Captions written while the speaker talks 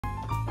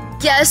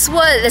Guess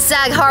what? The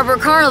Sag Harbor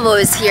Carnival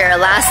is here.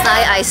 Last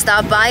night I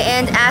stopped by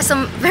and asked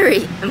some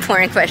very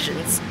important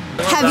questions.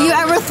 Have you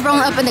ever thrown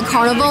up in the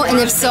carnival, and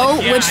if so,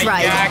 which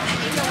ride?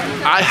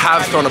 I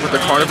have thrown up at the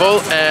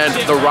carnival, and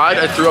the ride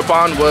I threw up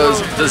on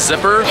was the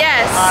zipper.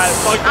 Yes,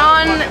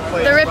 on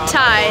the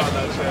Riptide.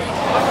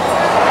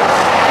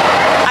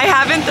 I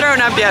haven't thrown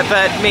up yet,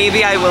 but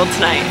maybe I will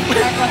tonight.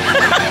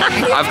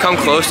 I've come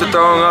close to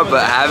throwing up,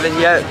 but haven't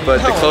yet.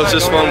 But the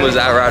closest one was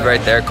that ride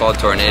right there called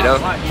Tornado.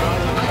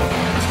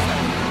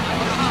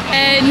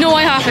 No,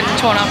 I haven't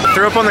thrown up.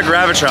 Threw up on the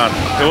Gravitron.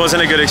 It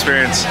wasn't a good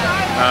experience.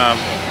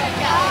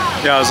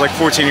 Yeah, I was like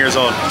 14 years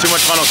old. Too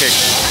much funnel cake.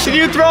 Did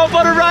you throw up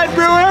on a ride,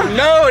 Brewer?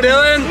 No,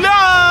 Dylan. No!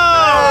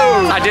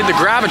 I did the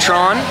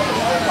Gravitron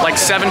like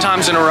 7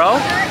 times in a row.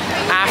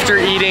 After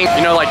eating,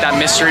 you know, like that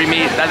mystery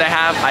meat that they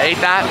have, I ate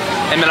that,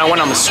 and then I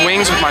went on the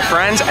swings with my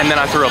friends, and then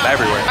I threw up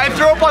everywhere. I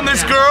threw up on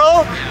this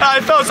girl, and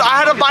I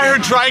had to buy her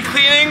dry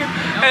cleaning,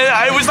 and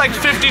it was like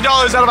 $50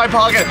 out of my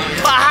pocket.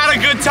 But I had a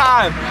good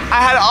time.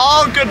 I had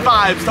all good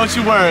vibes, don't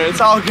you worry,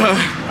 it's all good.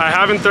 I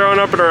haven't thrown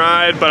up in a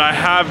ride, but I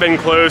have been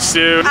close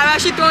to. I've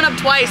actually thrown up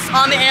twice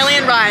on the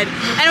alien ride,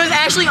 and it was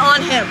actually on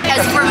him.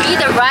 As for me,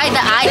 the ride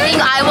that I think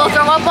I will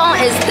throw up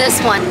on is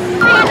this one.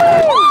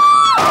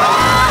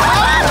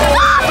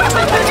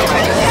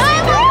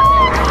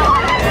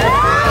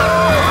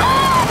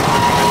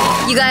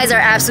 You guys are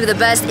absolutely the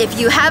best. If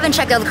you haven't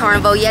checked out the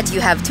carnival yet, you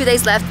have 2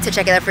 days left to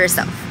check it out for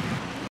yourself.